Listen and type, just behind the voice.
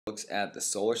Looks at the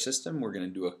solar system. We're going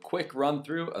to do a quick run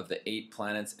through of the 8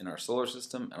 planets in our solar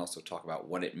system and also talk about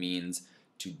what it means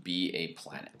to be a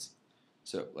planet.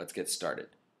 So let's get started.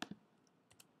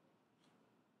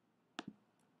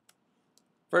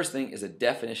 First thing is a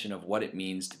definition of what it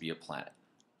means to be a planet.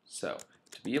 So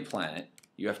to be a planet,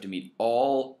 you have to meet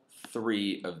all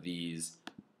 3 of these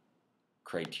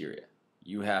criteria.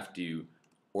 You have to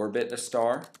orbit a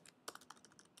star,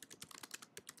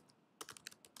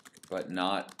 but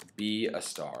not be a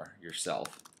star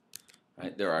yourself.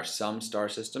 Right? There are some star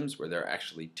systems where there are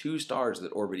actually 2 stars that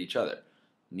orbit each other.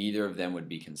 Neither of them would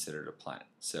be considered a planet.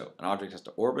 So an object has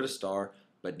to orbit a star,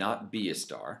 but not be a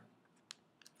star.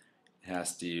 It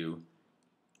has to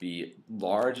be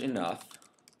large enough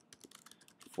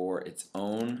for its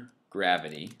own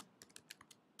gravity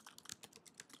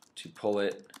to pull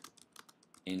it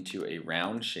into a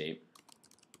round shape.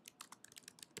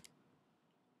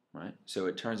 Right? So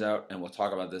it turns out, and we'll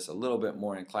talk about this a little bit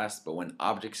more in class, but when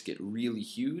objects get really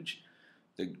huge,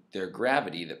 their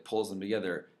gravity that pulls them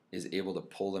together is able to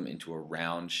pull them into a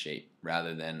round shape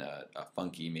rather than a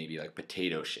funky, maybe like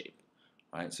potato shape.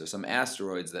 Right? So some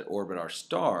asteroids that orbit our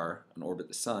star and orbit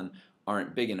the sun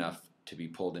aren't big enough to be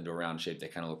pulled into a round shape. They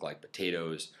kind of look like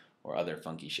potatoes or other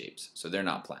funky shapes. So they're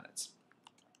not planets.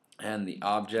 And the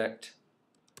object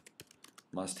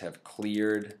must have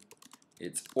cleared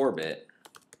its orbit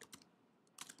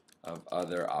of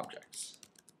other objects.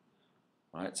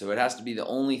 Right? So it has to be the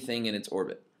only thing in its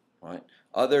orbit. Right?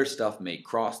 Other stuff may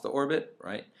cross the orbit,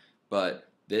 right? But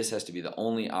this has to be the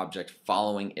only object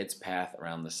following its path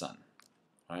around the sun.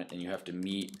 Right? And you have to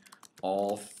meet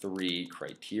all 3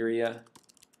 criteria.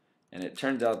 And it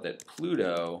turns out that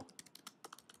Pluto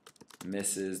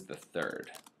misses the 3rd.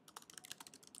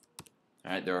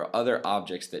 Right? There are other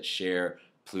objects that share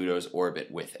Pluto's orbit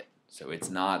with it. So it's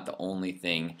not the only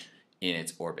thing in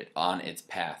its orbit, on its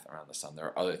path around the sun. There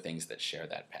are other things that share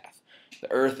that path.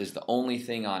 The Earth is the only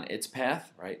thing on its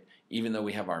path, right? Even though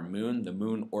we have our moon, the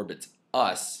moon orbits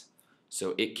us,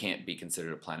 so it can't be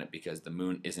considered a planet because the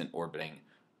moon isn't orbiting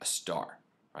a star,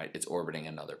 right? It's orbiting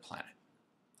another planet.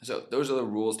 So those are the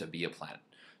rules to be a planet.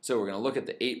 So we're going to look at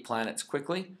the 8 planets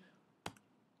quickly.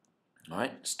 All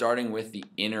right, starting with the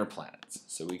inner planets.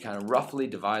 So we kind of roughly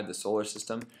divide the solar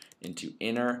system into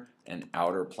inner and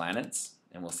outer planets,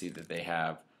 and we'll see that they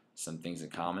have some things in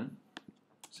common.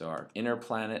 So our inner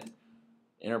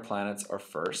planets are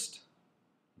first.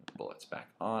 Bullets back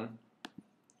on.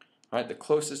 All right, the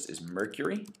closest is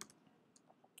Mercury.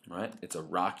 All right, it's a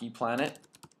rocky planet,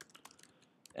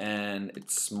 and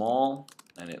it's small,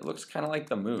 and it looks kind of like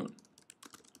the moon.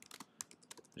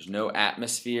 There's no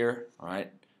atmosphere. All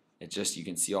right. It's just, you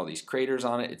can see all these craters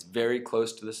on it. It's very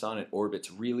close to the sun. It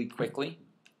orbits really quickly,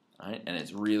 right? And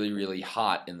it's really, really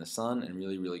hot in the sun and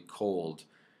really, really cold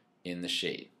in the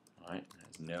shade. Right? It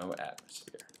has no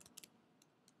atmosphere.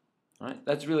 All right?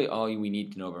 That's really all we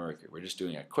need to know about Mercury. We're just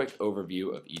doing a quick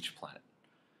overview of each planet.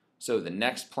 So the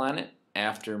next planet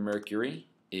after Mercury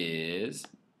is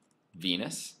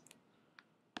Venus.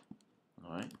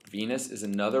 All right? Venus is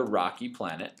another rocky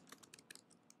planet.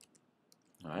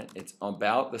 All right, it's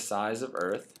about the size of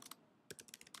Earth,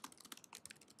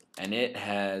 and it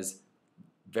has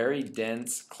very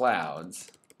dense clouds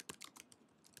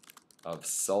of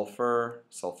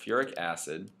sulfuric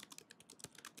acid,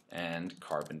 and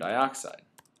carbon dioxide.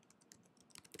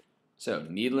 So,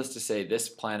 needless to say, this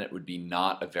planet would be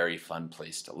not a very fun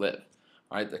place to live.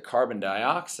 All right, the carbon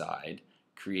dioxide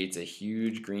creates a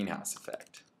huge greenhouse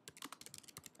effect,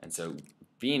 and so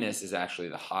Venus is actually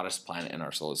the hottest planet in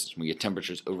our solar system. We get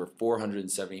temperatures over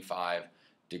 475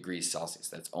 degrees Celsius.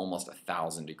 That's almost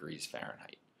 1,000 degrees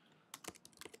Fahrenheit.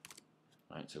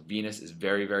 All right, so Venus is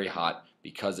very, very hot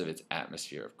because of its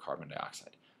atmosphere of carbon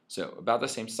dioxide. So about the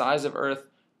same size of Earth,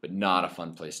 but not a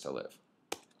fun place to live.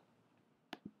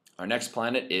 Our next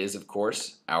planet is, of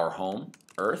course, our home,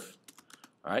 Earth.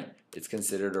 All right, it's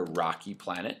considered a rocky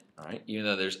planet. All right, even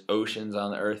though there's oceans on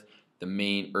the Earth, the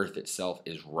main Earth itself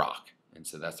is rock. And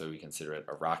so that's why we consider it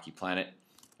a rocky planet.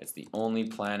 It's the only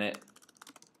planet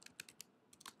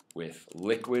with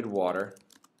liquid water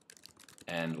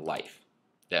and life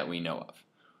that we know of.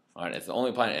 All right, it's the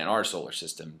only planet in our solar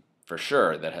system, for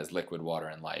sure, that has liquid water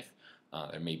and life.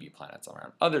 There may be planets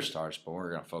around other stars, but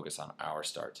we're going to focus on our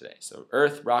star today. So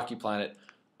Earth, rocky planet,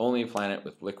 only planet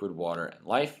with liquid water and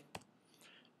life.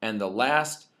 And the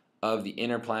last of the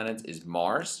inner planets is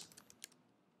Mars.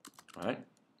 All right.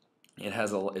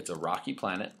 It's a rocky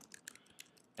planet,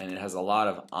 and it has a lot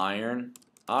of iron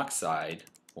oxide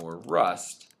or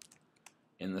rust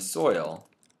in the soil,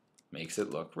 makes it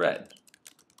look red.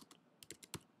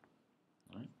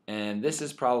 Right? and this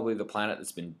is probably the planet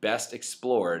that's been best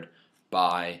explored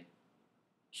by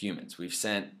humans. We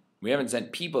haven't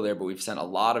sent people there, but we've sent a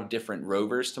lot of different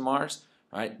rovers to Mars.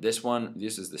 Right? This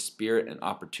is the Spirit and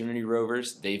Opportunity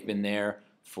rovers. They've been there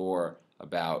for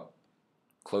about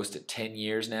close to 10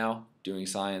 years now doing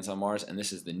science on Mars, and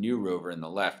this is the new rover in the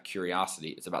left,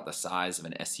 Curiosity. It's about the size of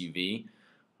an SUV,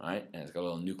 right? And it's got a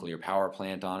little nuclear power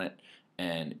plant on it,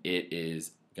 and it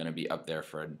is going to be up there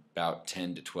for about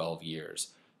 10 to 12 years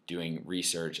doing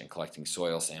research and collecting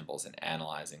soil samples and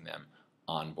analyzing them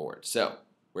on board. So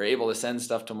we're able to send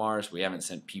stuff to Mars. We haven't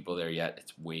sent people there yet.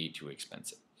 It's way too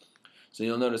expensive. So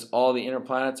you'll notice all the inner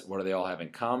planets, what do they all have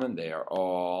in common? They are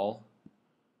all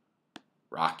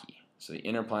rocky. So the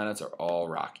inner planets are all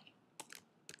rocky.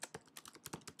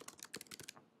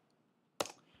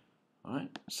 All right,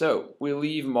 so we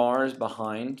leave Mars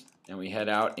behind and we head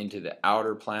out into the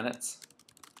outer planets.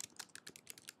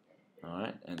 All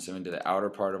right, and so into the outer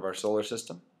part of our solar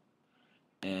system.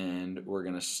 And we're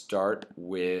going to start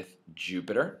with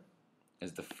Jupiter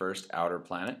as the first outer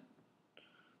planet.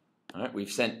 All right,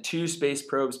 we've sent 2 space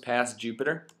probes past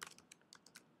Jupiter.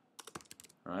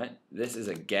 All right, this is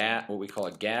what we call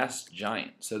a gas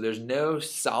giant. So there's no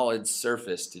solid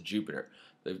surface to Jupiter.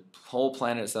 The whole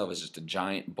planet itself is just a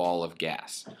giant ball of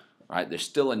gas. All right, there's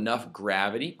still enough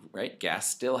gravity, right? Gas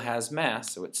still has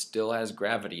mass, so it still has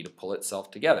gravity to pull itself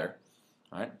together.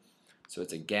 All right, so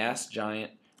it's a gas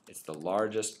giant. It's the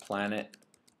largest planet,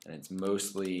 and it's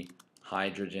mostly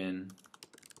hydrogen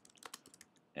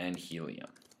and helium.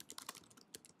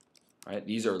 Right?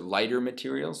 These are lighter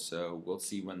materials, so we'll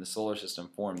see when the solar system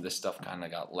formed, this stuff kind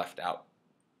of got left out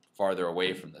farther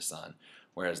away from the sun,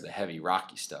 whereas the heavy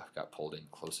rocky stuff got pulled in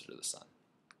closer to the sun.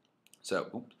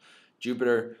 So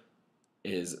Jupiter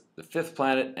is the 5th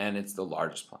planet, and it's the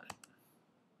largest planet.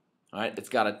 All right, it's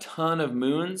got a ton of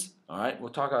moons. All right, we'll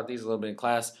talk about these a little bit in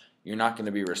class. You're not going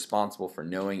to be responsible for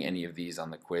knowing any of these on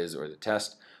the quiz or the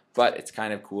test, but it's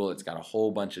kind of cool. It's got a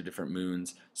whole bunch of different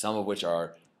moons, some of which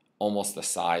are almost the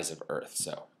size of Earth.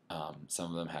 So some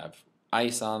of them have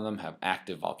ice on them, have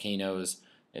active volcanoes.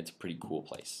 It's a pretty cool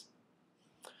place.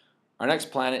 Our next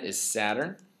planet is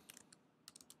Saturn.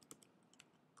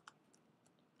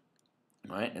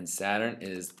 All right, and Saturn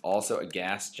is also a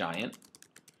gas giant,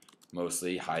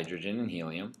 mostly hydrogen and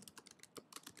helium.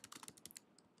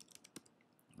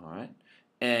 All right,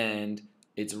 and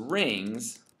its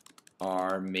rings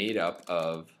are made up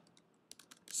of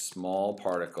small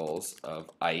particles of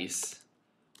ice,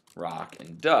 rock,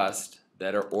 and dust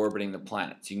that are orbiting the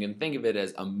planet. So you can think of it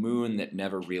as a moon that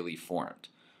never really formed.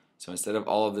 So instead of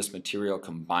all of this material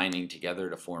combining together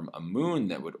to form a moon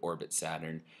that would orbit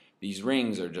Saturn, these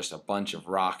rings are just a bunch of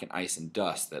rock and ice and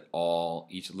dust that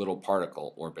each little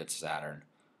particle orbits Saturn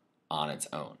on its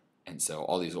own. And so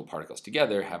all these little particles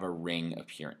together have a ring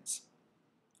appearance.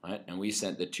 Right? And we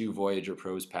sent the 2 Voyager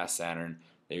probes past Saturn.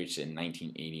 They reached it in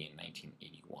 1980 and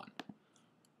 1981.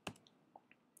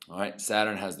 All right,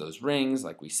 Saturn has those rings,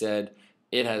 like we said.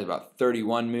 It has about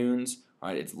 31 moons. All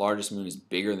right, its largest moon is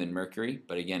bigger than Mercury,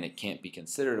 but again, it can't be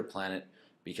considered a planet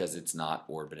because it's not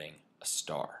orbiting a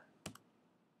star.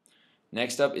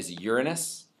 Next up is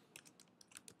Uranus.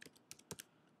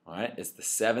 All right, it's the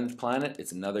 7th planet.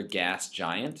 It's another gas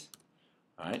giant.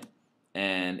 All right,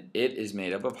 and it is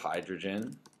made up of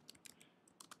hydrogen,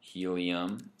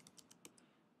 helium,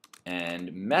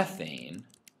 and methane,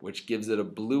 which gives it a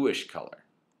bluish color.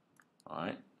 All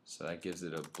right, so that gives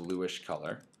it a bluish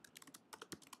color.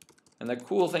 And the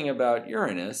cool thing about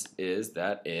Uranus is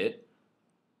that it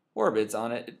orbits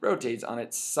on it, it rotates on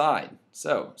its side.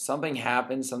 So something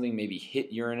happened, something maybe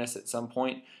hit Uranus at some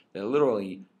point that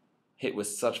literally hit with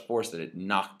such force that it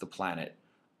knocked the planet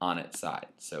on its side.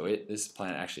 So this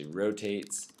planet actually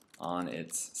rotates on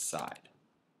its side.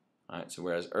 All right, so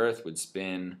whereas Earth would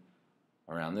spin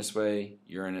around this way,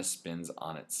 Uranus spins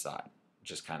on its side,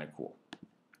 which is kind of cool.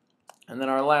 And then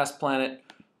our last planet,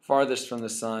 farthest from the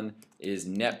sun, is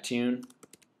Neptune.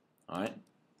 All right,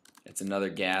 it's another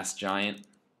gas giant.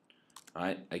 All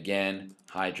right, again,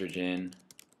 hydrogen,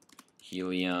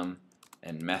 helium,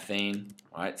 and methane.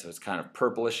 All right, so it's kind of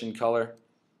purplish in color.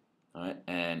 All right,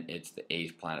 and it's the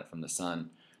 8th planet from the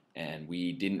sun. And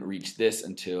we didn't reach this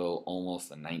until almost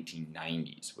the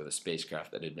 1990s with a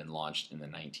spacecraft that had been launched in the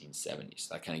 1970s.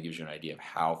 So that kind of gives you an idea of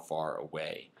how far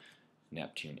away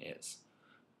Neptune is.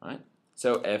 All right,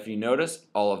 so if you notice,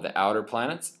 all of the outer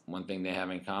planets, one thing they have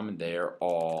in common, they are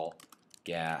all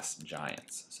gas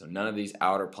giants. So none of these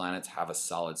outer planets have a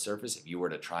solid surface. If you were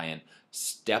to try and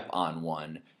step on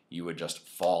one, you would just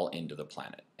fall into the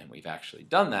planet. And we've actually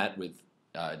done that with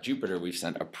Jupiter. We've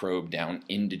sent a probe down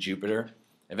into Jupiter,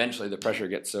 Eventually the pressure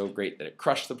gets so great that it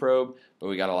crushed the probe, but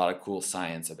we got a lot of cool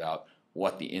science about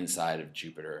what the inside of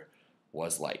Jupiter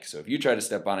was like. So if you tried to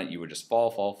step on it, you would just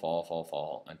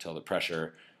fall until the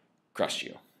pressure crushed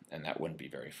you, and that wouldn't be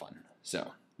very fun.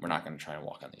 So we're not going to try and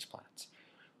walk on these planets.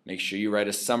 Make sure you write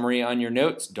a summary on your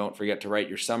notes. Don't forget to write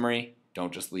your summary.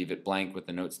 Don't just leave it blank with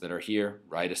the notes that are here.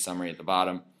 Write a summary at the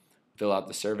bottom. Fill out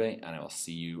the survey, and I will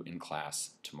see you in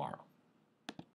class tomorrow.